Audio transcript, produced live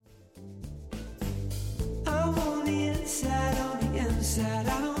sad.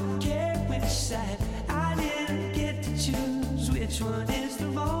 I don't care which side. I didn't get to choose which one is the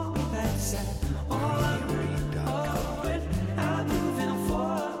wrong or bad side. Onward, I'm moving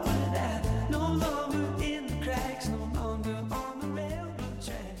forward. I'm no longer in the cracks, no longer on the railroad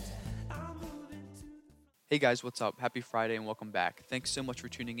tracks. I'm moving to the... Hey guys, what's up? Happy Friday and welcome back. Thanks so much for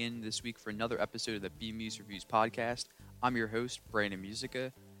tuning in this week for another episode of the BMuz Reviews podcast. I'm your host, Brandon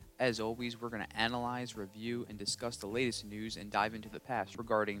Musica. As always, we're going to analyze, review, and discuss the latest news and dive into the past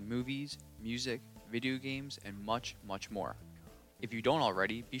regarding movies, music, video games, and much, much more. If you don't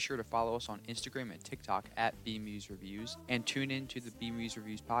already, be sure to follow us on Instagram and TikTok at BMuz Reviews and tune in to the BMuz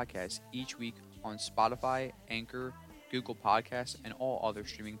Reviews podcast each week on Spotify, Anchor, Google Podcasts, and all other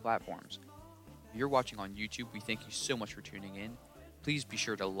streaming platforms. If you're watching on YouTube, we thank you so much for tuning in. Please be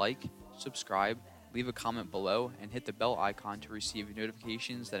sure to like, subscribe, leave a comment below, and hit the bell icon to receive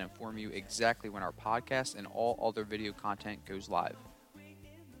notifications that inform you exactly when our podcast and all other video content goes live.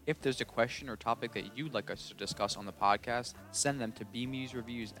 If there's a question or topic that you'd like us to discuss on the podcast, send them to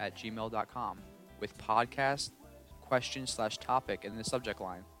bmuzreviews@gmail.com with podcast, question/topic in the subject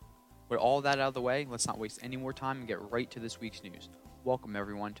line. With all that out of the way, let's not waste any more time and get right to this week's news. Welcome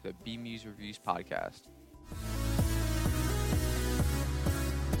everyone to the BMuz Reviews podcast.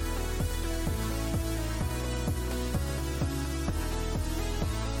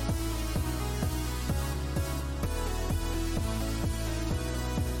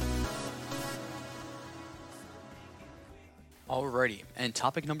 Alrighty, and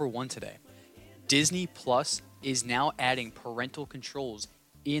topic number one today. Disney Plus is now adding parental controls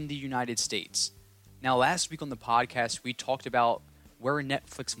in the United States. Now, last week on the podcast, we talked about where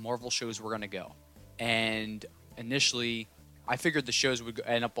Netflix Marvel shows were going to go. And initially, I figured the shows would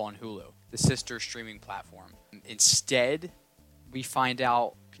end up on Hulu, the sister streaming platform. Instead, we find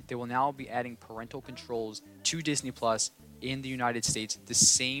out they will now be adding parental controls to Disney Plus in the United States the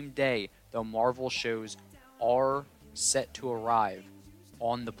same day the Marvel shows are set to arrive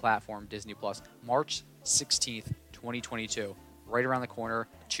on the platform Disney Plus, March 16th, 2022, right around the corner,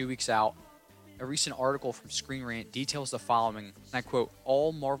 2 weeks out. A recent article from Screen Rant details the following, and I quote,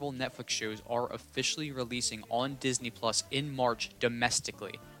 "All Marvel Netflix shows are officially releasing on Disney Plus in March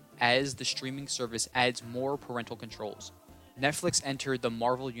domestically, as the streaming service adds more parental controls." Netflix entered the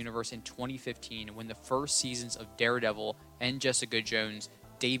Marvel Universe in 2015 when the first seasons of Daredevil and Jessica Jones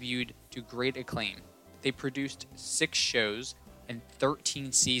debuted to great acclaim. They produced 6 shows and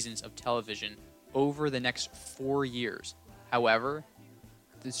 13 seasons of television over the next 4 years. However,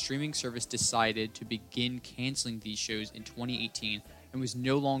 the streaming service decided to begin canceling these shows in 2018 and was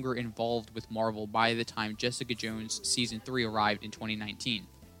no longer involved with Marvel by the time Jessica Jones Season 3 arrived in 2019.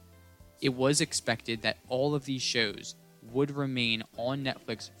 It was expected that all of these shows would remain on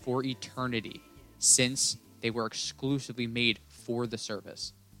Netflix for eternity since they were exclusively made for the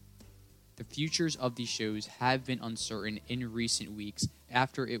service. The futures of these shows have been uncertain in recent weeks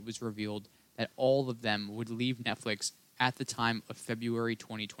after it was revealed that all of them would leave Netflix at the time of February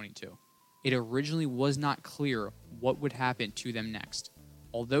 2022. It originally was not clear what would happen to them next.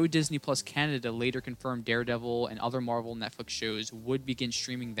 Although Disney Plus Canada later confirmed Daredevil and other Marvel Netflix shows would begin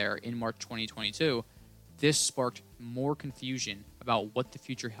streaming there in March 2022, this sparked more confusion about what the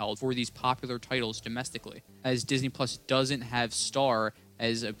future held for these popular titles domestically, as Disney Plus doesn't have Star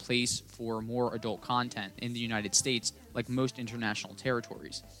as a place for more adult content in the United States like most international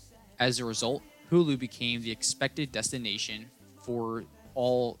territories. As a result, Hulu became the expected destination for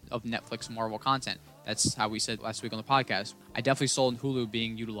all of Netflix Marvel content. That's how we said last week on the podcast. I definitely saw Hulu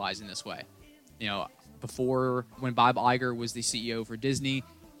being utilized in this way. You know, before, when Bob Iger was the CEO for Disney,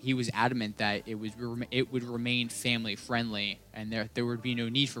 he was adamant that it would remain family friendly and there would be no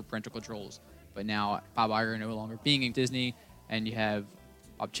need for parental controls. But now Bob Iger no longer being in Disney, and you have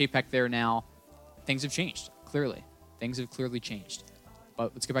Bob Chapek there now, things have changed, clearly. Things have clearly changed.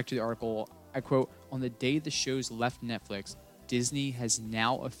 But let's get back to the article. I quote, "On the day the shows left Netflix, Disney has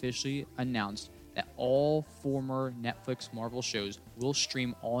now officially announced that all former Netflix Marvel shows will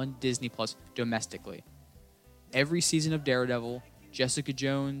stream on Disney Plus domestically. Every season of Daredevil, Jessica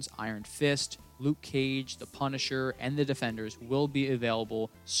Jones, Iron Fist, Luke Cage, The Punisher, and The Defenders will be available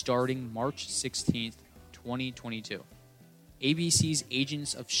starting March 16th, 2022. ABC's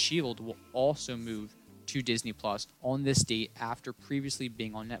Agents of S.H.I.E.L.D. will also move to Disney Plus on this date after previously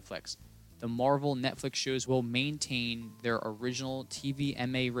being on Netflix. The Marvel Netflix shows will maintain their original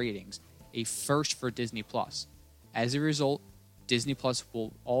TVMA ratings, a first for Disney Plus. As a result, Disney Plus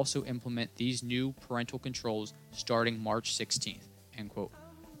will also implement these new parental controls starting March 16th. End quote.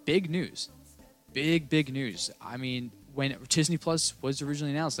 Big news. Big news. I mean, when Disney Plus was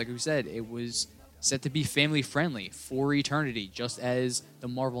originally announced, like we said, it was set to be family friendly for eternity, just as the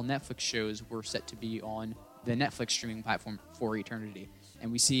Marvel Netflix shows were set to be on the Netflix streaming platform for eternity.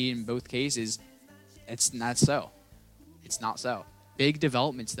 And we see in both cases, it's not so. It's not so. Big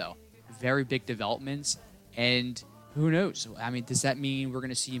developments, though. Very big developments. And who knows? I mean, does that mean we're going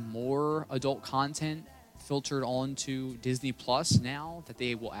to see more adult content filtered onto Disney Plus now that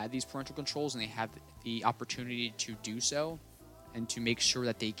they will add these parental controls and they have the opportunity to do so and to make sure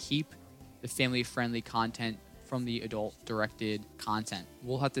that they keep the family-friendly content from the adult-directed content?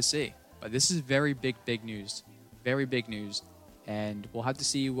 We'll have to see. But this is very big news. Very big news. And we'll have to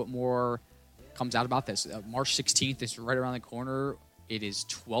see what more comes out about this. March 16th is right around the corner. It is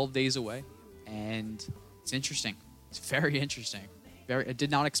 12 days away. And it's interesting. It's very interesting. I did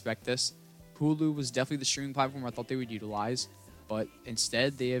not expect this. Hulu was definitely the streaming platform I thought they would utilize. But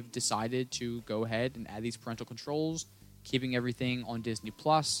instead, they have decided to go ahead and add these parental controls, keeping everything on Disney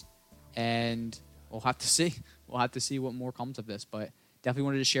Plus. And we'll have to see. We'll have to see what more comes of this. But definitely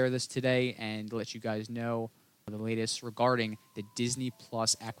wanted to share this today and let you guys know the latest regarding the Disney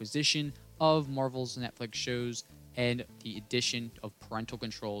Plus acquisition of Marvel's Netflix shows and the addition of parental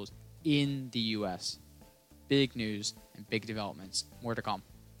controls in the U.S. Big news and big developments. More to come.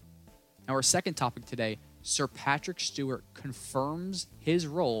 Now, our second topic today, Sir Patrick Stewart confirms his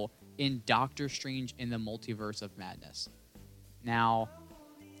role in Doctor Strange in the Multiverse of Madness. Now,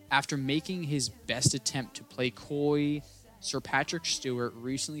 after making his best attempt to play coy, Sir Patrick Stewart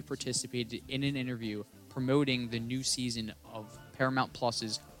recently participated in an interview promoting the new season of Paramount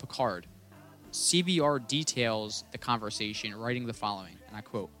Plus's Picard. CBR details the conversation, writing the following, and I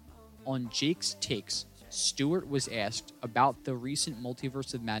quote, "On Jake's Takes, Stewart was asked about the recent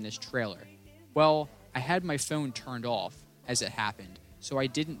Multiverse of Madness trailer. Well, I had my phone turned off as it happened, so I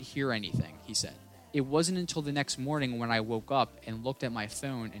didn't hear anything," he said. "It wasn't until the next morning when I woke up and looked at my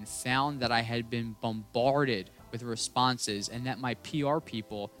phone and found that I had been bombarded with responses and that my PR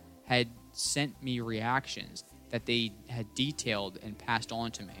people had sent me reactions that they had detailed and passed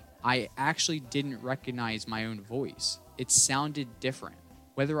on to me. I actually didn't recognize my own voice. It sounded different.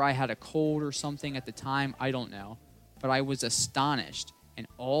 Whether I had a cold or something at the time, I don't know, but I was astonished, and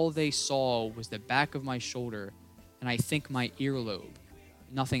all they saw was the back of my shoulder and I think my earlobe,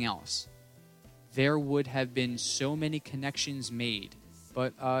 nothing else. There would have been so many connections made,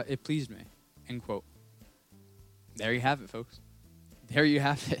 but it pleased me," end quote. There you have it, folks. There you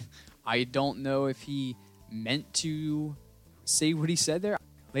have it. I don't know if he meant to say what he said there.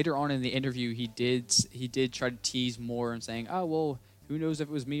 Later on in the interview, he did try to tease more and saying, "Oh, well, who knows if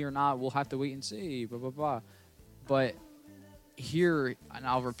it was me or not? We'll have to wait and see, blah, blah, blah." But here, and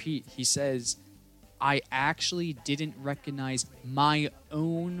I'll repeat, he says, "I actually didn't recognize my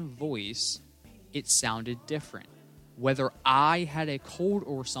own voice. It sounded different. Whether I had a cold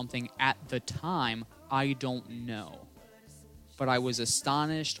or something at the time, I don't know. But I was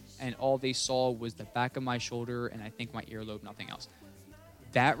astonished, and all they saw was the back of my shoulder and I think my earlobe, nothing else."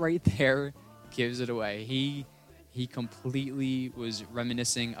 That right there gives it away. He completely was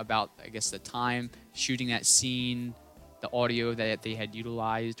reminiscing about, I guess, the time shooting that scene, the audio that they had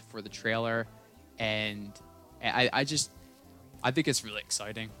utilized for the trailer, and I think it's really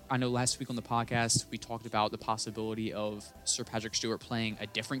exciting. I know last week on the podcast, we talked about the possibility of Sir Patrick Stewart playing a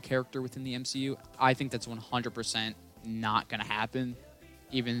different character within the MCU. I think that's 100% not going to happen,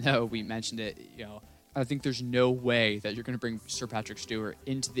 even though we mentioned it. I think there's no way that you're going to bring Sir Patrick Stewart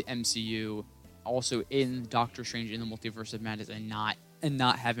into the MCU, also in Doctor Strange in the Multiverse of Madness, and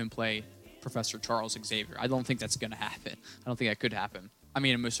not have him play Professor Charles Xavier. I don't think that's going to happen. I don't think that could happen. I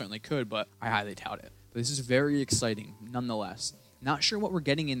mean, it most certainly could, but I highly doubt it. But this is very exciting, nonetheless. Not sure what we're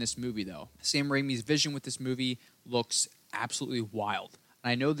getting in this movie, though. Sam Raimi's vision with this movie looks absolutely wild.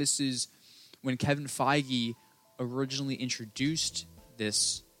 And I know this is when Kevin Feige originally introduced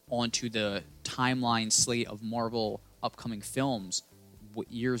this onto the timeline slate of Marvel upcoming films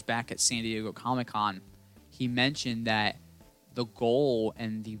years back at San Diego Comic-Con. He mentioned that the goal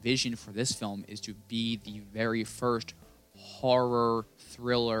and the vision for this film is to be the very first horror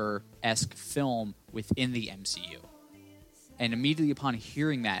thriller-esque film within the MCU. And immediately upon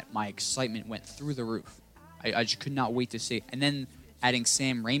hearing that, my excitement went through the roof. I just could not wait to see it. And then adding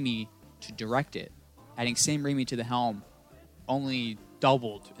Sam Raimi to direct it, adding Sam Raimi to the helm, only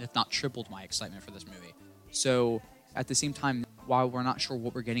doubled, if not tripled, my excitement for this movie. So at the same time, while we're not sure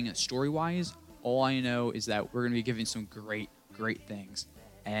what we're getting story-wise, all I know is that we're going to be giving some great things.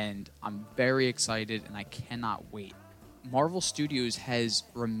 And I'm very excited, and I cannot wait. Marvel Studios has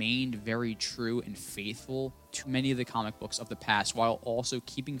remained very true and faithful to many of the comic books of the past, while also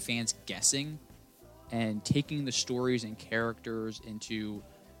keeping fans guessing and taking the stories and characters into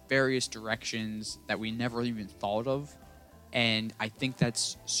various directions that we never even thought of. And I think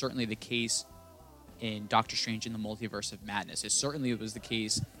that's certainly the case in Doctor Strange in the Multiverse of Madness. It certainly was the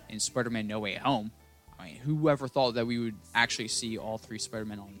case in Spider-Man No Way Home. I mean, whoever thought that we would actually see all three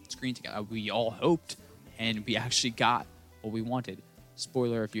Spider-Men on screen together? We all hoped, and we actually got what we wanted.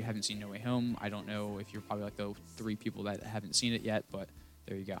 Spoiler, if you haven't seen No Way Home, I don't know if you're probably like the 3 people that haven't seen it yet, but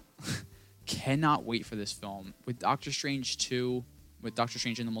there you go. Cannot wait for this film. With Doctor Strange 2, with Doctor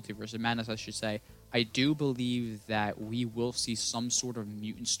Strange in the Multiverse of Madness, I should say, I do believe that we will see some sort of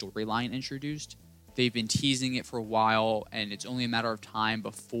mutant storyline introduced. They've been teasing it for a while, and it's only a matter of time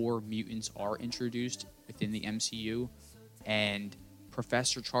before mutants are introduced within the MCU. And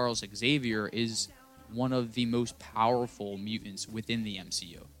Professor Charles Xavier is one of the most powerful mutants within the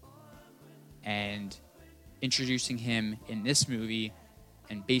MCU. And introducing him in this movie,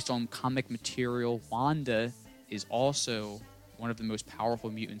 and based on comic material, Wanda is also one of the most powerful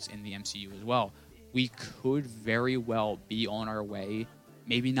mutants in the MCU as well. We could very well be on our way,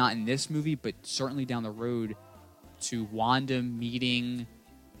 maybe not in this movie, but certainly down the road, to Wanda meeting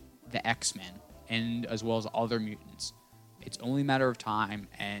the X-Men and as well as other mutants. It's only a matter of time,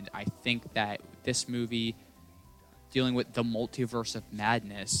 and I think that this movie, dealing with the Multiverse of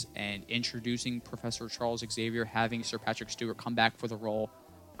Madness and introducing Professor Charles Xavier, having Sir Patrick Stewart come back for the role,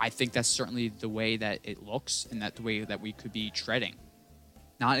 I think that's certainly the way that it looks and that the way that we could be treading.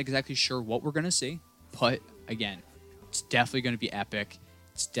 Not exactly sure what we're going to see, but again, it's definitely going to be epic.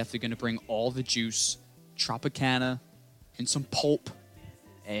 It's definitely going to bring all the juice, Tropicana, and some pulp,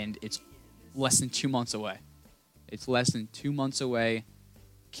 and it's less than 2 months away. It's less than 2 months away.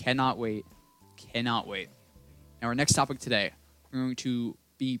 Cannot wait. Cannot wait. Now, our next topic today, we're going to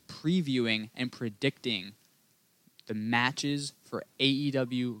be previewing and predicting the matches for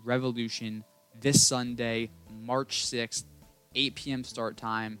AEW Revolution this Sunday, March 6th, 8 p.m. start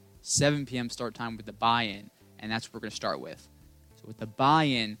time, 7 p.m. start time with the buy-in, and that's what we're going to start with. So with the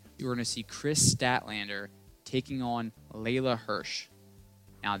buy-in, you're going to see Chris Statlander taking on Layla Hirsch.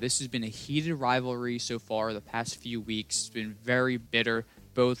 Now, this has been a heated rivalry so far the past few weeks. It's been very bitter.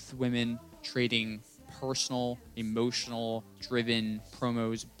 Both women trading personal, emotional-driven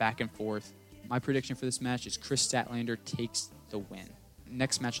promos back and forth. My prediction for this match is Chris Statlander takes the win.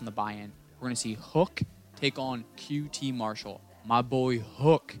 Next match on the buy-in, we're going to see Hook take on QT Marshall. My boy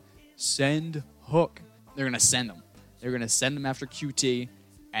Hook. Send Hook. They're going to send him. They're going to send him after QT,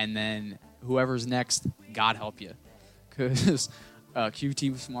 and then whoever's next, God help you. Because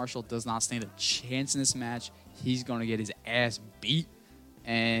QT Marshall does not stand a chance in this match. He's going to get his ass beat,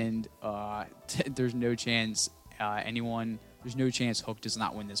 and there's no chance there's no chance Hook does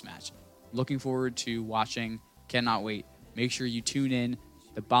not win this match. Looking forward to watching. Cannot wait. Make sure you tune in.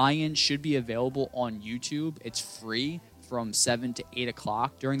 The buy-in should be available on YouTube. It's free from 7 to 8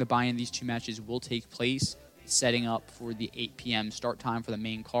 o'clock. During the buy-in, these two matches will take place, setting up for the 8 p.m. start time for the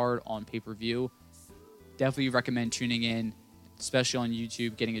main card on pay-per-view. Definitely recommend tuning in, especially on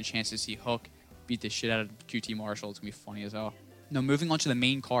YouTube, getting a chance to see Hook beat the shit out of QT Marshall. It's going to be funny as hell. Now, moving on to the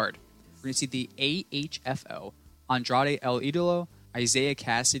main card, we're going to see the AHFO, Andrade El Idolo, Isaiah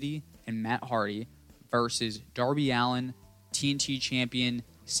Cassidy, and Matt Hardy versus Darby Allin, TNT champion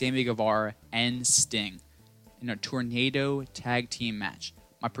Sammy Guevara, and Sting in a tornado tag team match.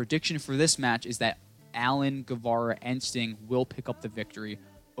 My prediction for this match is that Allin, Guevara, and Sting will pick up the victory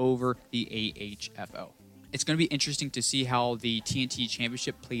over the AHFO. It's going to be interesting to see how the TNT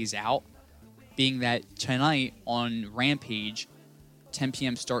championship plays out, being that tonight on Rampage, 10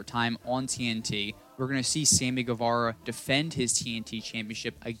 p.m. start time on TNT, we're going to see Sammy Guevara defend his TNT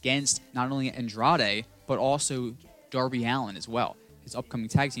championship against not only Andrade, but also Darby Allin as well, his upcoming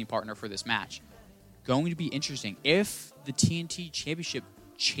tag team partner for this match. Going to be interesting. If the TNT championship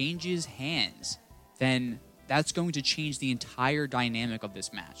changes hands, then that's going to change the entire dynamic of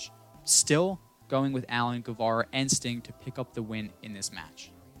this match. Still going with Allin, Guevara, and Sting to pick up the win in this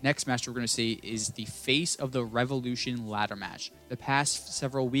match. Next match we're going to see is the Face of the Revolution ladder match. The past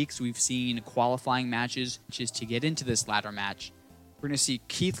several weeks, we've seen qualifying matches just to get into this ladder match. We're going to see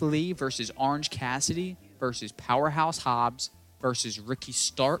Keith Lee versus Orange Cassidy versus Powerhouse Hobbs versus Ricky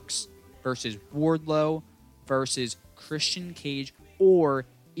Starks versus Wardlow versus Christian Cage or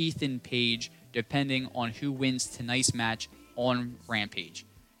Ethan Page, depending on who wins tonight's match on Rampage.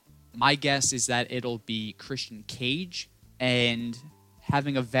 My guess is that it'll be Christian Cage, and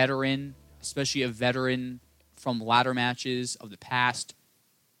having a veteran, especially a veteran from ladder matches of the past,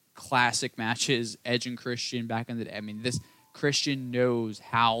 classic matches, Edge and Christian back in the day. I mean, this Christian knows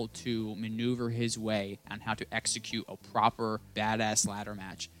how to maneuver his way and how to execute a proper badass ladder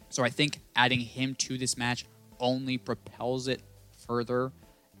match. So I think adding him to this match only propels it further,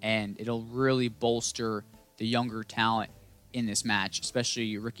 and it'll really bolster the younger talent in this match,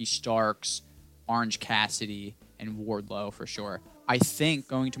 especially Ricky Starks, Orange Cassidy, and Wardlow for sure. I think,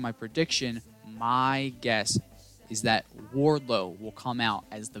 going to my prediction, my guess is that Wardlow will come out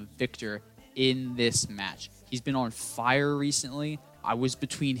as the victor in this match. He's been on fire recently. I was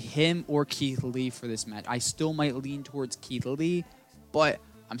between him or Keith Lee for this match. I still might lean towards Keith Lee, but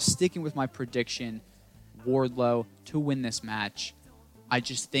I'm sticking with my prediction, Wardlow to win this match. I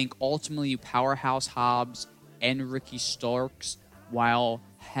just think ultimately Powerhouse Hobbs and Ricky Starks, while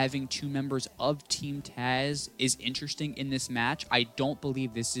having two members of Team Taz, is interesting in this match. I don't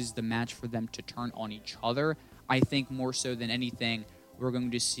believe this is the match for them to turn on each other. I think more so than anything, we're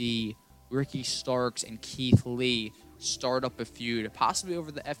going to see Ricky Starks and Keith Lee start up a feud, possibly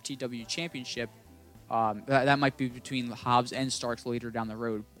over the FTW Championship. That might be between Hobbs and Starks later down the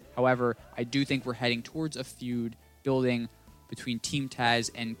road. However, I do think we're heading towards a feud building between Team Taz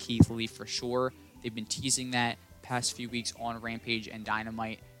and Keith Lee for sure. They've been teasing that past few weeks on Rampage and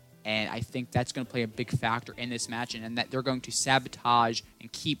Dynamite, and I think that's going to play a big factor in this match, and that they're going to sabotage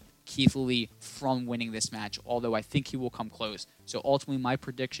and keep Keith Lee from winning this match, although I think he will come close. So ultimately, my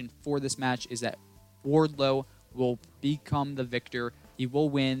prediction for this match is that Wardlow will become the victor. He will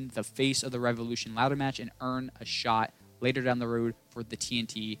win the Face of the Revolution ladder match and earn a shot later down the road for the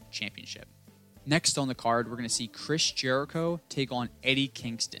TNT Championship. Next on the card, we're going to see Chris Jericho take on Eddie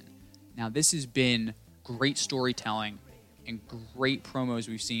Kingston. Now, this has been great storytelling and great promos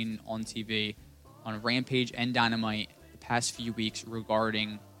we've seen on TV, on Rampage and Dynamite the past few weeks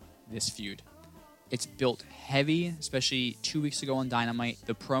regarding this feud. It's built heavy, especially 2 weeks ago on Dynamite.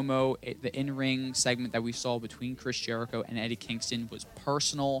 The promo, the in-ring segment that we saw between Chris Jericho and Eddie Kingston was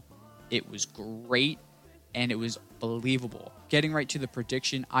personal. It was great, and it was believable. Getting right to the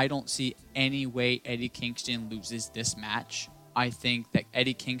prediction, I don't see any way Eddie Kingston loses this match. I think that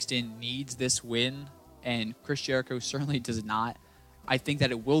Eddie Kingston needs this win, and Chris Jericho certainly does not. I think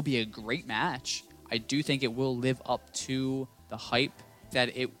that it will be a great match. I do think it will live up to the hype,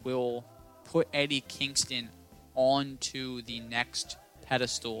 that it will put Eddie Kingston onto the next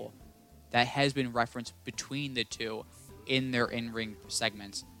pedestal that has been referenced between the two in their in-ring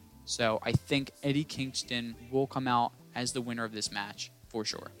segments. So I think Eddie Kingston will come out as the winner of this match for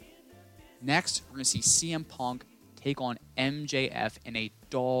sure. Next, we're going to see CM Punk take on MJF in a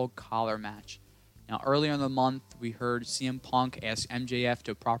dog collar match. Now, earlier in the month, we heard CM Punk ask MJF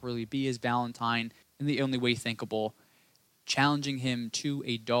to properly be his Valentine in the only way thinkable, challenging him to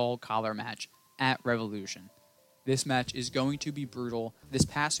a dog collar match at Revolution. This match is going to be brutal. This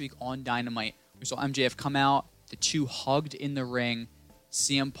past week on Dynamite, we saw MJF come out, the two hugged in the ring,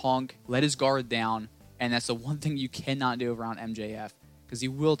 CM Punk let his guard down, and that's the one thing you cannot do around MJF, because he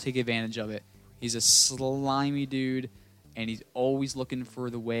will take advantage of it. He's a slimy dude, and he's always looking for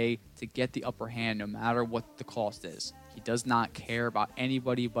the way to get the upper hand no matter what the cost is. He does not care about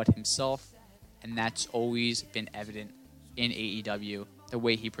anybody but himself, and that's always been evident in AEW, the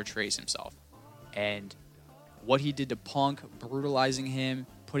way he portrays himself. And what he did to Punk, brutalizing him,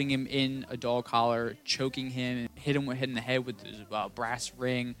 putting him in a dog collar, choking him, hit him in the head with his brass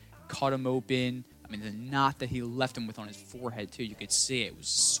ring, cut him open. I mean, the knot that he left him with on his forehead, too, you could see it was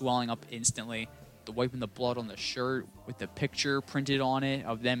swelling up instantly. The wiping the blood on the shirt with the picture printed on it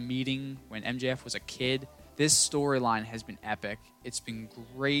of them meeting when MJF was a kid. This storyline has been epic. It's been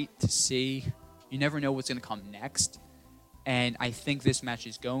great to see. You never know what's going to come next. And I think this match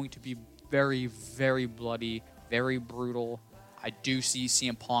is going to be very, very bloody, very brutal. I do see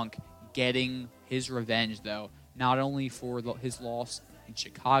CM Punk getting his revenge, though, not only for his loss in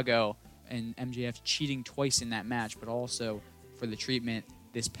Chicago and MJF cheating twice in that match, but also for the treatment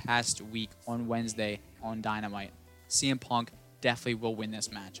this past week on Wednesday on Dynamite. CM Punk definitely will win this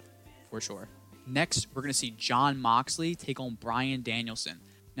match, for sure. Next, we're going to see Jon Moxley take on Bryan Danielson.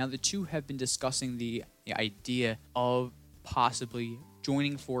 Now, the two have been discussing the idea of possibly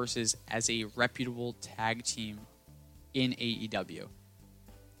joining forces as a reputable tag team in AEW.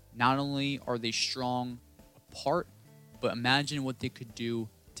 Not only are they strong apart, but imagine what they could do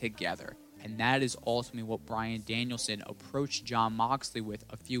together. And that is ultimately what Bryan Danielson approached Jon Moxley with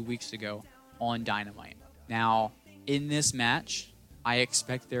a few weeks ago on Dynamite. Now, in this match, I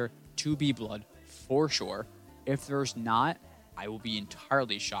expect there to be blood, for sure. If there's not, I will be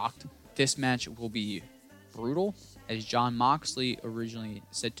entirely shocked. This match will be brutal. As Jon Moxley originally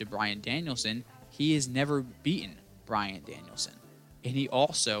said to Bryan Danielson, he has never beaten Bryan Danielson. And he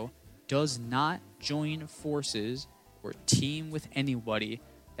also does not join forces or team with anybody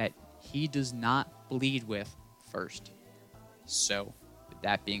that he does not bleed with first. So, with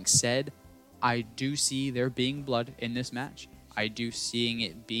that being said, I do see there being blood in this match. I do seeing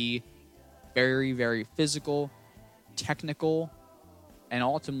it be very, very physical, technical, and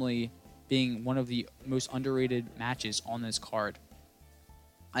ultimately being one of the most underrated matches on this card.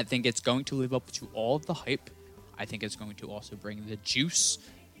 I think it's going to live up to all of the hype. I think it's going to also bring the juice.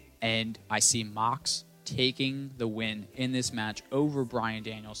 And I see Mox taking the win in this match over Bryan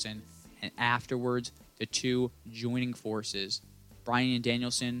Danielson. And afterwards, the two joining forces. Bryan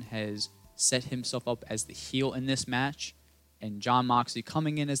Danielson has set himself up as the heel in this match. And Jon Moxley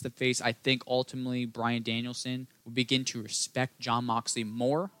coming in as the face. I think ultimately Bryan Danielson will begin to respect Jon Moxley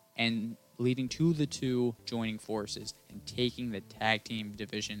more, and leading to the two joining forces and taking the tag team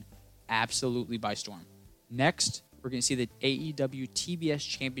division absolutely by storm. Next, we're going to see the AEW TBS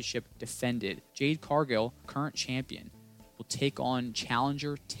Championship defended. Jade Cargill, current champion, will take on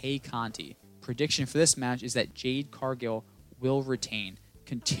challenger Tay Conti. Prediction for this match is that Jade Cargill will retain,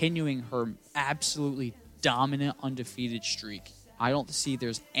 continuing her absolutely dominant undefeated streak. I don't see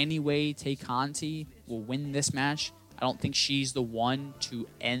there's any way Tay Conti will win this match. I don't think she's the one to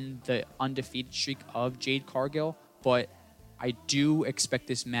end the undefeated streak of Jade Cargill, but I do expect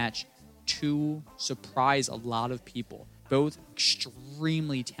this match to surprise a lot of people. Both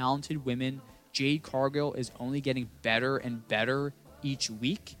extremely talented women. Jade Cargill is only getting better and better each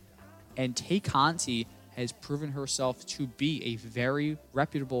week, and Tay Conti has proven herself to be a very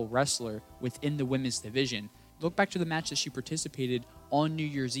reputable wrestler within the women's division. Look back to the match that she participated on New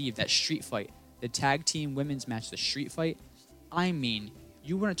Year's Eve, that street fight, the tag team women's match, the street fight. I mean,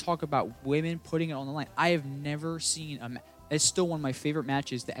 you want to talk about women putting it on the line. I have never seen it's still one of my favorite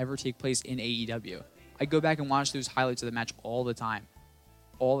matches to ever take place in AEW. I go back and watch those highlights of the match all the time.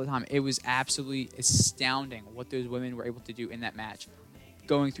 All the time. It was absolutely astounding what those women were able to do in that match.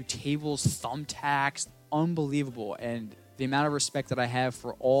 Going through tables, thumbtacks, unbelievable. And the amount of respect that I have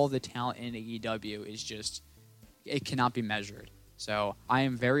for all the talent in AEW is just, it cannot be measured. So I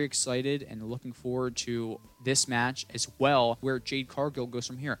am very excited and looking forward to this match as well, where Jade Cargill goes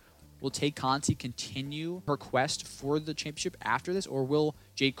from here. Will Tay Conti continue her quest for the championship after this, or will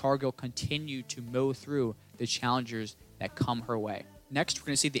Jade Cargill continue to mow through the challengers that come her way? Next, we're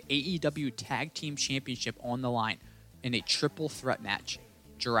going to see the AEW Tag Team Championship on the line in a triple threat match.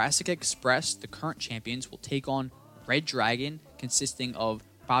 Jurassic Express, the current champions, will take on Red Dragon, consisting of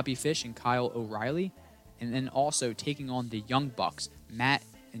Bobby Fish and Kyle O'Reilly, and then also taking on the Young Bucks, Matt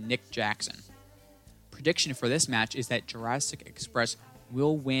and Nick Jackson. Prediction for this match is that Jurassic Express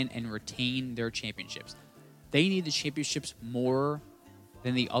will win and retain their championships. They need the championships more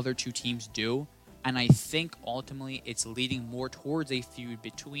than the other two teams do, and I think ultimately it's leading more towards a feud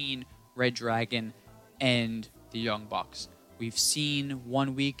between Red Dragon and the Young Bucks. We've seen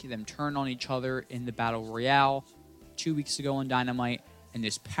 1 week them turn on each other in the Battle Royale, 2 weeks ago on Dynamite, and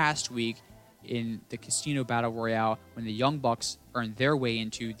this past week in the Casino Battle Royale when the Young Bucks earned their way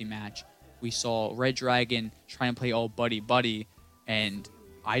into the match. We saw Red Dragon trying to play all buddy-buddy, and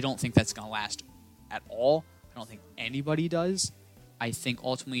I don't think that's going to last at all. I don't think anybody does. I think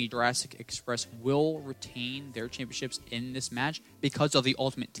ultimately Jurassic Express will retain their championships in this match because of the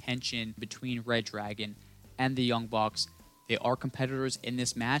ultimate tension between Red Dragon and the Young Bucks. They are competitors in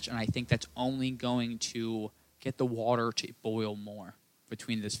this match, and I think that's only going to get the water to boil more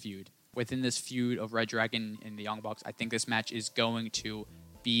between this feud. Within this feud of Red Dragon and the Young Bucks, I think this match is going to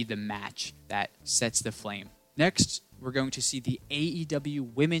be the match that sets the flame. Next, we're going to see the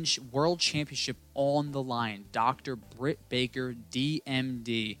AEW Women's World Championship on the line. Dr. Britt Baker,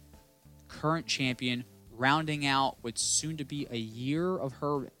 DMD, current champion, rounding out what's soon to be a year of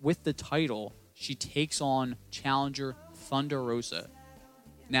her with the title. She takes on challenger Thunder Rosa.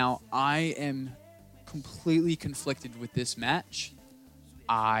 Now, I am completely conflicted with this match.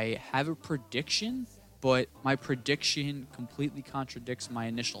 I have a prediction, but my prediction completely contradicts my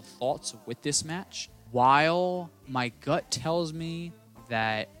initial thoughts with this match. While my gut tells me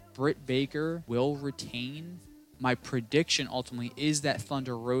that Britt Baker will retain, my prediction ultimately is that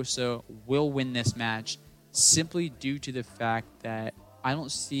Thunder Rosa will win this match simply due to the fact that I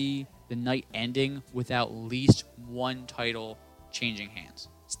don't see the night ending without at least one title changing hands.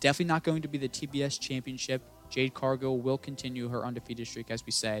 It's definitely not going to be the TBS Championship. Jade Cargill will continue her undefeated streak, as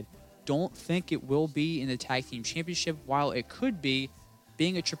we said. Don't think it will be in the Tag Team Championship, while it could be,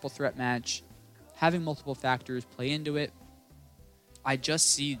 being a triple threat match, having multiple factors play into it. I just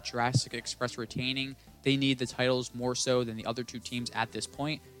see Jurassic Express retaining. They need the titles more so than the other two teams at this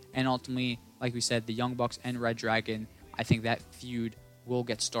point. And ultimately, like we said, the Young Bucks and Red Dragon, I think that feud will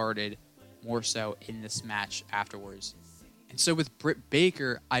get started more so in this match afterwards. And so with Britt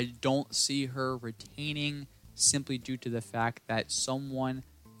Baker, I don't see her retaining simply due to the fact that someone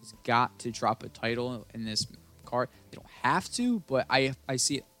has got to drop a title in this card. They don't have to, but I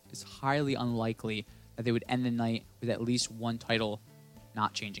see it as highly unlikely that they would end the night with at least one title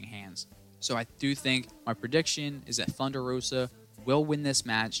not changing hands. So I do think my prediction is that Thunder Rosa will win this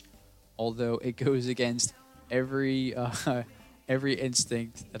match, although it goes against every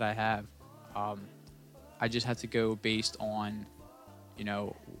instinct that I have. I just have to go based on,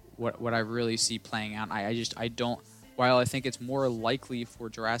 what I really see playing out. I don't. While I think it's more likely for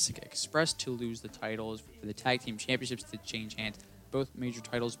Jurassic Express to lose the titles, for the tag team championships to change hands, both major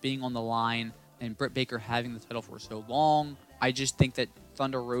titles being on the line, and Britt Baker having the title for so long, I just think that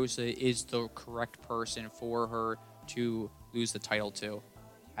Thunder Rosa is the correct person for her to lose the title to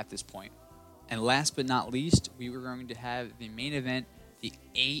at this point. And last but not least, we were going to have the main event, the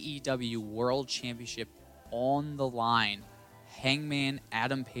AEW World Championship on the line. Hangman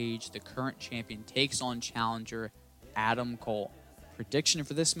Adam Page, the current champion, takes on challenger Adam Cole. Prediction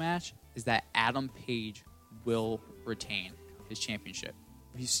for this match is that Adam Page will retain his championship.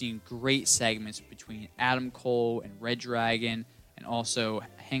 We've seen great segments between Adam Cole and Red Dragon, and also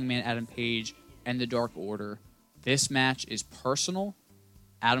Hangman Adam Page and the Dark Order. This match is personal.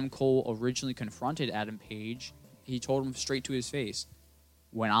 Adam Cole originally confronted Adam Page. He told him straight to his face,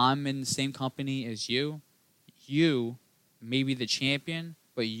 when I'm in the same company as you may be the champion,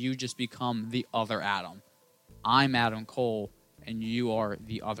 but you just become the other Adam. I'm Adam Cole, and you are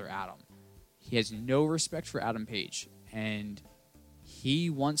the other Adam. He has no respect for Adam Page, and he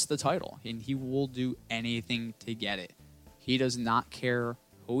wants the title, and he will do anything to get it. He does not care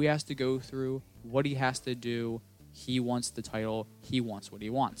who he has to go through, what he has to do. He wants the title. He wants what he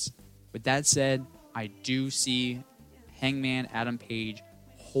wants. With that said, I do see Hangman Adam Page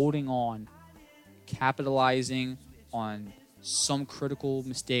holding on, capitalizing on some critical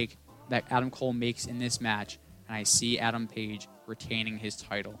mistake that Adam Cole makes in this match, and I see Adam Page retaining his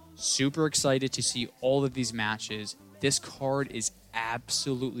title. Super excited to see all of these matches. This card is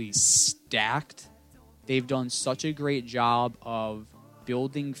absolutely stacked. They've done such a great job of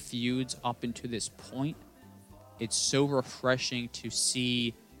building feuds up into this point. It's so refreshing to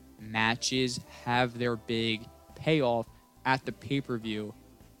see matches have their big payoff at the pay-per-view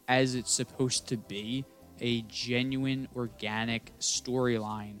as it's supposed to be, a genuine, organic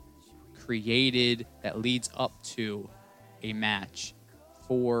storyline created that leads up to a match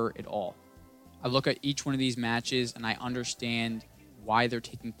for it all. I look at each one of these matches and I understand why they're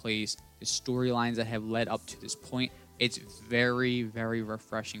taking place, the storylines that have led up to this point. It's very, very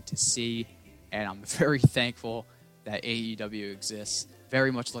refreshing to see, and I'm very thankful that AEW exists.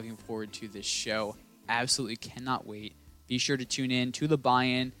 Very much looking forward to this show. Absolutely cannot wait. Be sure to tune in to the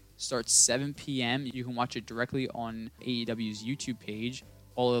buy-in. Starts 7 p.m. You can watch it directly on AEW's YouTube page,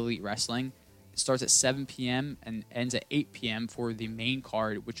 All Elite Wrestling. It starts at 7 p.m. and ends at 8 p.m. for the main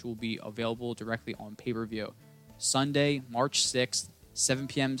card, which will be available directly on pay-per-view. Sunday, March 6th, 7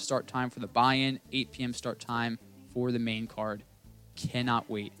 p.m. start time for the buy-in, 8 p.m. start time for the main card.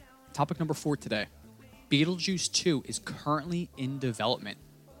 Cannot wait. Topic number 4 today. Beetlejuice 2 is currently in development.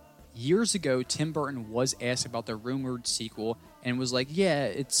 Years ago, Tim Burton was asked about the rumored sequel and was like, yeah,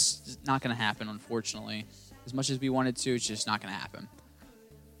 it's not going to happen, unfortunately. As much as we wanted to, it's just not going to happen.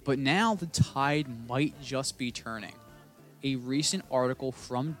 But now the tide might just be turning. A recent article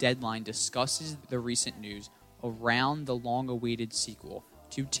from Deadline discusses the recent news around the long-awaited sequel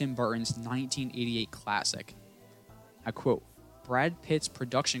to Tim Burton's 1988 classic. I quote, Brad Pitt's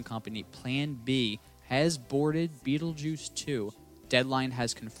production company, Plan B, has boarded Beetlejuice 2, Deadline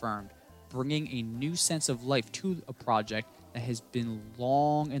has confirmed, bringing a new sense of life to a project that has been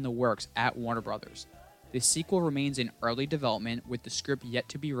long in the works at Warner Brothers. The sequel remains in early development with the script yet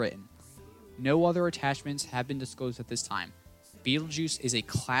to be written. No other attachments have been disclosed at this time. Beetlejuice is a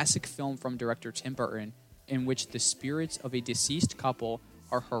classic film from director Tim Burton in which the spirits of a deceased couple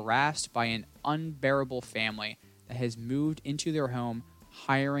are harassed by an unbearable family that has moved into their home,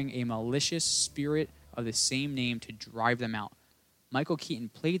 hiring a malicious spirit of the same name to drive them out. Michael Keaton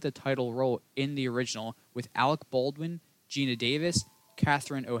played the title role in the original with Alec Baldwin, Gina Davis,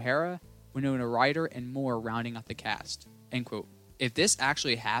 Catherine O'Hara, Winona Ryder, and more rounding out the cast. End quote. If this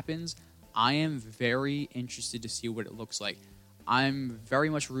actually happens, I am very interested to see what it looks like. I'm very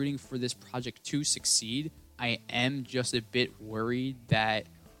much rooting for this project to succeed. I am just a bit worried that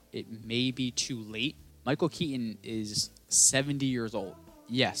it may be too late. Michael Keaton is 70 years old.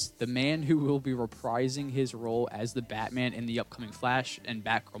 Yes, the man who will be reprising his role as the Batman in the upcoming Flash and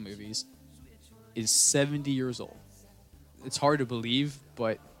Batgirl movies is 70 years old. It's hard to believe,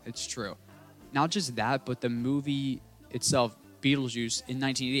 but it's true. Not just that, but the movie itself, Beetlejuice, in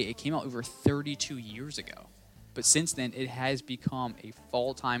 1988, it came out over 32 years ago. But since then, it has become a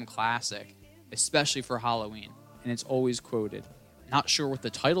fall-time classic, especially for Halloween. and it's always quoted. Not sure what the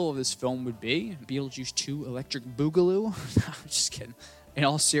title of this film would be. Beetlejuice 2 Electric Boogaloo? I'm just kidding. In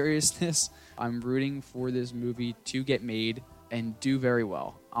all seriousness, I'm rooting for this movie to get made and do very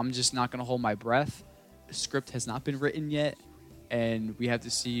well. I'm just not going to hold my breath. The script has not been written yet, and we have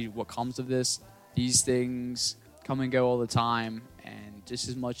to see what comes of this. These things come and go all the time, and just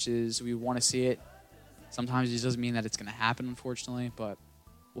as much as we want to see it, sometimes it doesn't mean that it's going to happen, unfortunately, but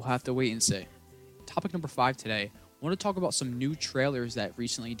we'll have to wait and see. Topic number 5 today. I want to talk about some new trailers that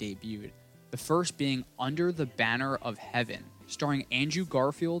recently debuted. The first being Under the Banner of Heaven, starring Andrew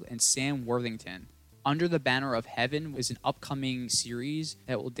Garfield and Sam Worthington. Under the Banner of Heaven is an upcoming series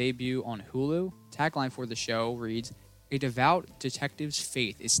that will debut on Hulu. Tagline for the show reads, "A devout detective's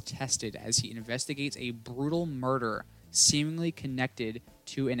faith is tested as he investigates a brutal murder seemingly connected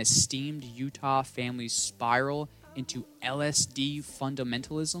to an esteemed Utah family's spiral into LSD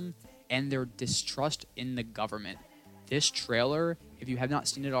fundamentalism and their distrust in the government." This trailer, if you have not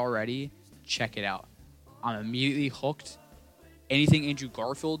seen it already, check it out. I'm immediately hooked. Anything Andrew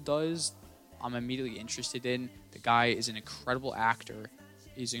Garfield does, I'm immediately interested in. The guy is an incredible actor.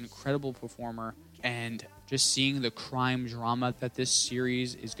 He's an incredible performer. And just seeing the crime drama that this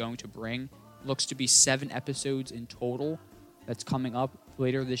series is going to bring, looks to be 7 episodes in total that's coming up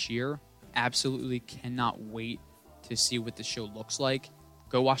later this year. Absolutely cannot wait to see what the show looks like.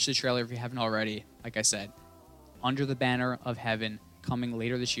 Go watch the trailer if you haven't already. Like I said, Under the Banner of Heaven, coming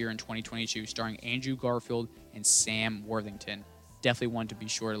later this year in 2022, starring Andrew Garfield and Sam Worthington. Definitely one to be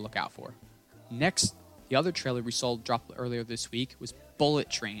sure to look out for. Next, the other trailer we saw drop earlier this week was Bullet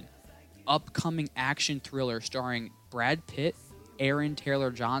Train, upcoming action thriller starring Brad Pitt, Aaron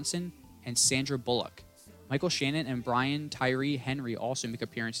Taylor Johnson, and Sandra Bullock. Michael Shannon and Brian Tyree Henry also make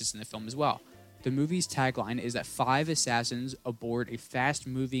appearances in the film as well. The movie's tagline is that 5 assassins aboard a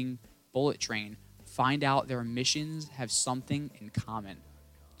fast-moving bullet train find out their missions have something in common.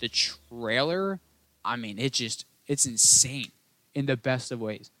 The trailer, I mean, it's insane in the best of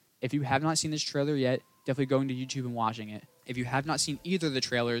ways. If you have not seen this trailer yet, definitely going to YouTube and watching it. If you have not seen either of the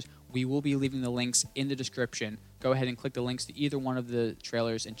trailers, we will be leaving the links in the description. Go ahead and click the links to either one of the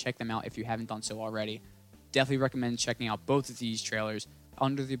trailers and check them out if you haven't done so already. Definitely recommend checking out both of these trailers.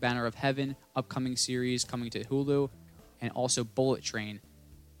 Under the Banner of Heaven, upcoming series coming to Hulu, and also Bullet Train,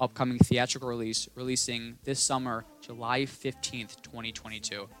 upcoming theatrical release, releasing this summer, July 15th,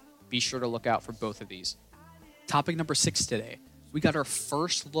 2022. Be sure to look out for both of these. Topic number 6 today. We got our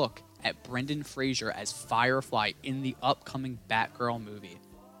first look at Brendan Fraser as Firefly in the upcoming Batgirl movie.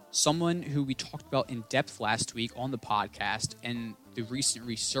 Someone who we talked about in depth last week on the podcast and the recent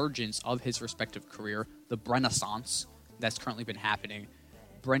resurgence of his respective career, the Renaissance that's currently been happening.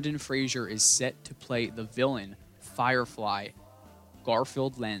 Brendan Fraser is set to play the villain, Firefly,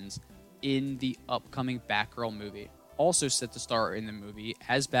 Garfield Lens, in the upcoming Batgirl movie. Also set to star in the movie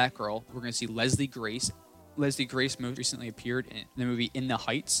as Batgirl, we're going to see Leslie Grace. Leslie Grace most recently appeared in the movie In the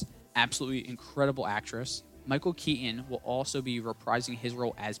Heights. Absolutely incredible actress. Michael Keaton will also be reprising his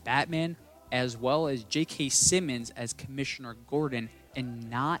role as Batman, as well as J.K. Simmons as Commissioner Gordon, and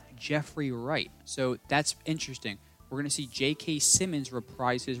not Jeffrey Wright. So that's interesting. We're going to see J.K. Simmons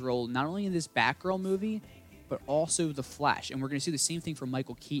reprise his role not only in this Batgirl movie, but also The Flash. And we're going to see the same thing for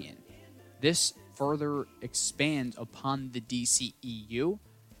Michael Keaton. This further expands upon the DCEU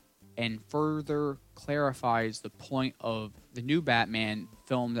and further clarifies the point of the new Batman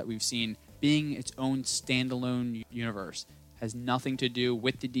film that we've seen being its own standalone universe. Has nothing to do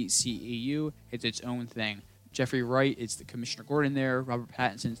with the DCEU. It's its own thing. Jeffrey Wright is the Commissioner Gordon there. Robert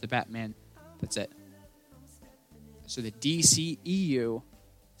Pattinson's the Batman. That's it. So the DCEU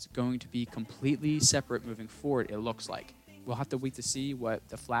is going to be completely separate moving forward, it looks like. We'll have to wait to see what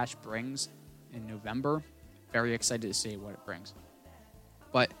The Flash brings in November. Very excited to see what it brings.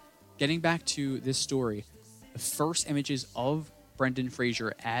 But getting back to this story, the first images of Brendan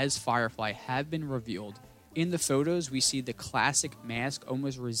Fraser as Firefly have been revealed. In the photos, we see the classic mask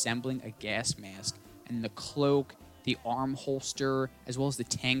almost resembling a gas mask, and the cloak, the arm holster, as well as the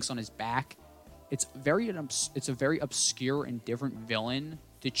tanks on his back. It's a very obscure and different villain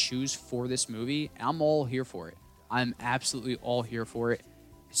to choose for this movie, and I'm all here for it. I'm absolutely all here for it,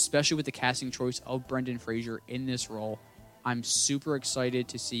 especially with the casting choice of Brendan Fraser in this role. I'm super excited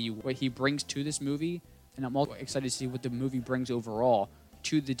to see what he brings to this movie, and I'm also excited to see what the movie brings overall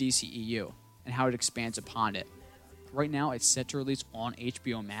to the DCEU and how it expands upon it. Right now, it's set to release on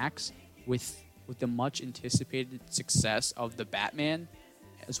HBO Max with the much anticipated success of the Batman,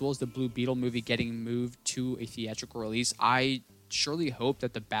 as well as the Blue Beetle movie getting moved to a theatrical release. I surely hope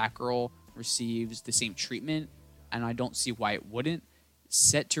that the Batgirl receives the same treatment, and I don't see why it wouldn't.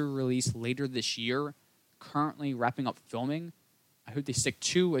 Set to release later this year, currently wrapping up filming. I hope they stick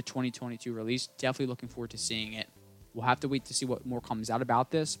to a 2022 release. Definitely looking forward to seeing it. We'll have to wait to see what more comes out about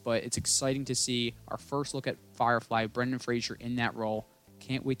this, but it's exciting to see our first look at Firefly, Brendan Fraser in that role.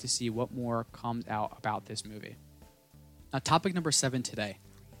 Can't wait to see what more comes out about this movie. Now, topic number 7 today,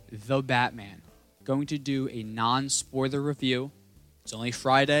 The Batman. Going to do a non-spoiler review. It's only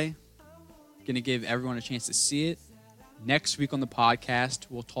Friday. Going to give everyone a chance to see it. Next week on the podcast,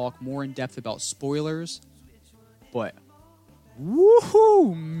 we'll talk more in depth about spoilers. But,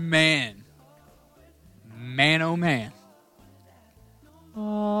 woohoo, man. Man, oh man.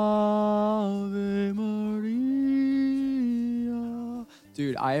 Ave Maria.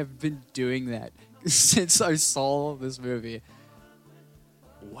 Dude, I have been doing that since I saw this movie.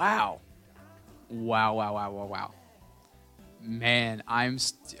 Wow. Wow. Man, I'm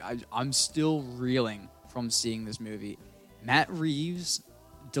still reeling from seeing this movie. Matt Reeves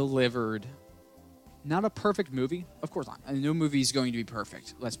delivered not a perfect movie. Of course not. No movie is going to be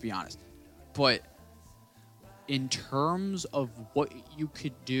perfect, let's be honest. But in terms of what you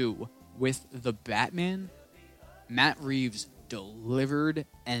could do with the Batman, Matt Reeves delivered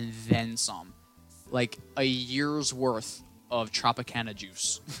and then some. Like a year's worth of Tropicana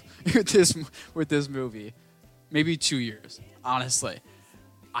juice with this movie. Maybe 2 years, honestly.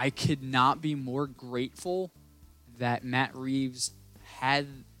 I could not be more grateful that Matt Reeves had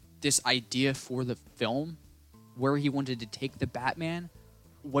this idea for the film where he wanted to take the Batman.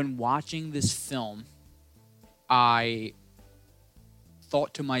 When watching this film, I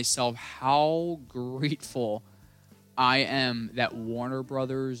thought to myself how grateful I am that Warner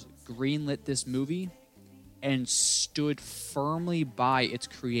Brothers greenlit this movie and stood firmly by its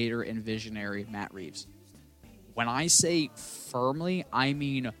creator and visionary, Matt Reeves. When I say firmly, I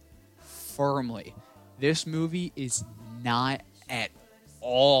mean firmly. This movie is not at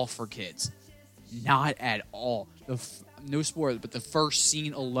all for kids. Not at all. No spoilers, but the first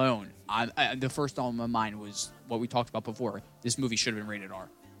scene alone, the first thought on my mind was what we talked about before. This movie should have been rated R.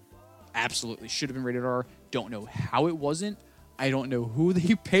 Absolutely should have been rated R. Don't know how it wasn't. I don't know who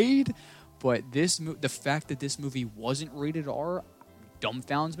they paid, but the fact that this movie wasn't rated R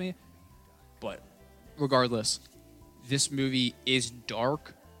dumbfounds me. But regardless, this movie is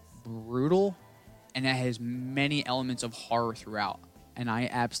dark, brutal, and it has many elements of horror throughout. And I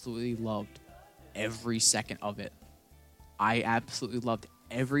absolutely loved every second of it. I absolutely loved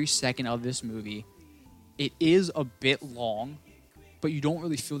every second of this movie. It is a bit long, but you don't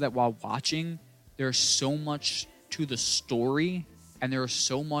really feel that while watching. There's so much to the story, and there's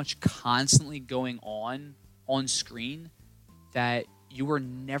so much constantly going on screen that you are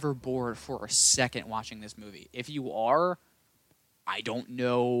never bored for a second watching this movie. If you are, I don't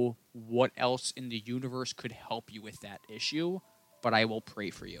know what else in the universe could help you with that issue, but I will pray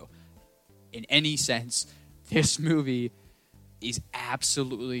for you. In any sense, this movie is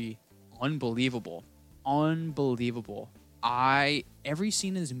absolutely unbelievable. Unbelievable. Every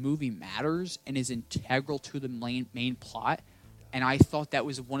scene in this movie matters and is integral to the main plot, and I thought that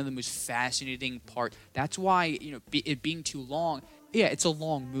was one of the most fascinating parts. That's why, it being too long, yeah, it's a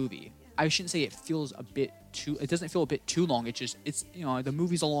long movie. I shouldn't say it feels a bit too. It doesn't feel a bit too long. The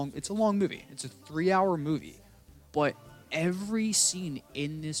movie's it's a long movie. It's a 3-hour movie, but every scene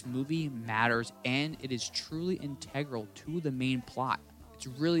in this movie matters, and it is truly integral to the main plot. It's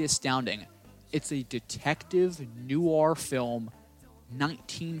really astounding. It's a detective noir film,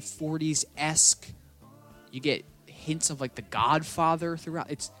 1940s-esque. You get hints of like The Godfather throughout.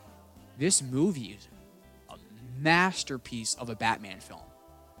 This movie is a masterpiece of a Batman film.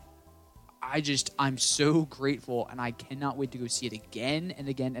 I'm so grateful, and I cannot wait to go see it again and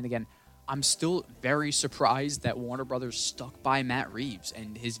again and again. I'm still very surprised that Warner Brothers stuck by Matt Reeves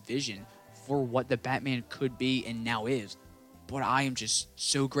and his vision for what the Batman could be and now is. But I am just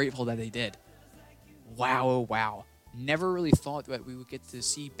so grateful that they did. Wow, oh wow. Never really thought that we would get to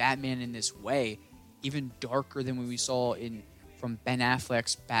see Batman in this way, even darker than what we saw from Ben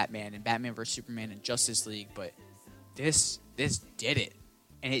Affleck's Batman and Batman vs. Superman and Justice League. But this did it.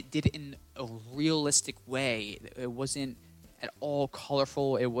 And it did it in a realistic way. It wasn't at all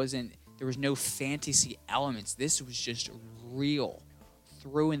colorful. There was no fantasy elements. This was just real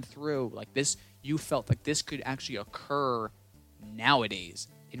through and through. Like this, you felt like this could actually occur nowadays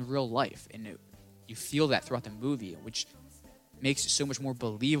in real life. And you feel that throughout the movie, which makes it so much more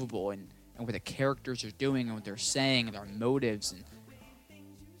believable and what the characters are doing and what they're saying and their motives. And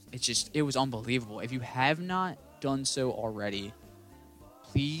it was unbelievable. If you have not done so already,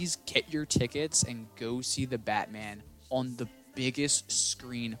 please get your tickets and go see the Batman on the biggest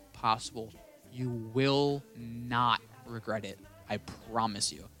screen possible. You will not regret it. I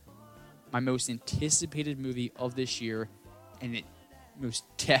promise you. my most anticipated movie of this year, and it most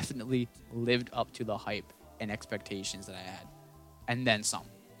definitely lived up to the hype and expectations that I had. And then some.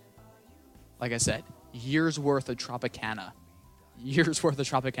 Like I said, years worth of Tropicana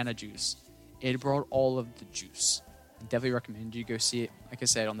juice. It brought all of the juice. I definitely recommend you go see it, like I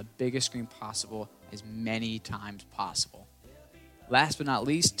said, on the biggest screen possible, as many times possible. Last but not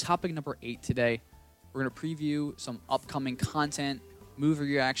least, topic number 8 today. We're going to preview some upcoming content, movie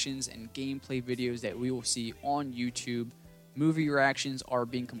reactions, and gameplay videos that we will see on YouTube. Movie reactions are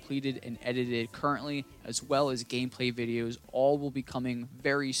being completed and edited currently, as well as gameplay videos. All will be coming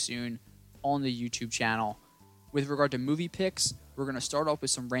very soon on the YouTube channel. With regard to movie picks, we're going to start off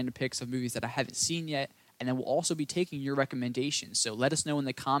with some random picks of movies that I haven't seen yet, and then we'll also be taking your recommendations. So let us know in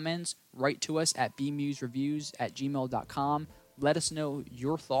the comments, write to us at bmuzreviews@gmail.com. Let us know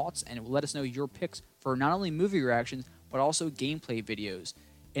your thoughts, and let us know your picks for not only movie reactions, but also gameplay videos.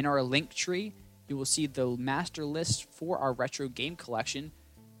 In our link tree, you will see the master list for our retro game collection.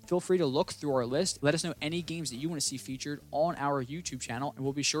 Feel free to look through our list. Let us know any games that you want to see featured on our YouTube channel, and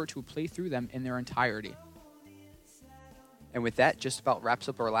we'll be sure to play through them in their entirety. And with that, just about wraps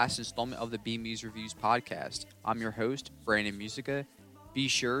up our last installment of the BMuz Reviews podcast. I'm your host, Brandon Musica. Be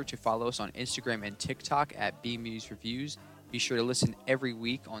sure to follow us on Instagram and TikTok at BMuz Reviews. Be sure to listen every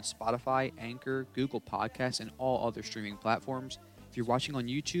week on Spotify, Anchor, Google Podcasts, and all other streaming platforms. If you're watching on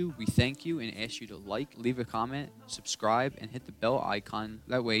YouTube, we thank you and ask you to like, leave a comment, subscribe, and hit the bell icon.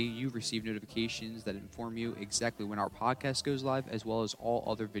 That way you receive notifications that inform you exactly when our podcast goes live, as well as all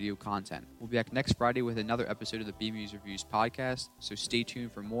other video content. We'll be back next Friday with another episode of the BMuz Reviews podcast, so stay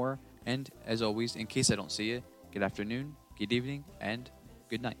tuned for more. And as always, in case I don't see you, good afternoon, good evening, and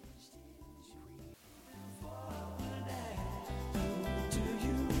good night.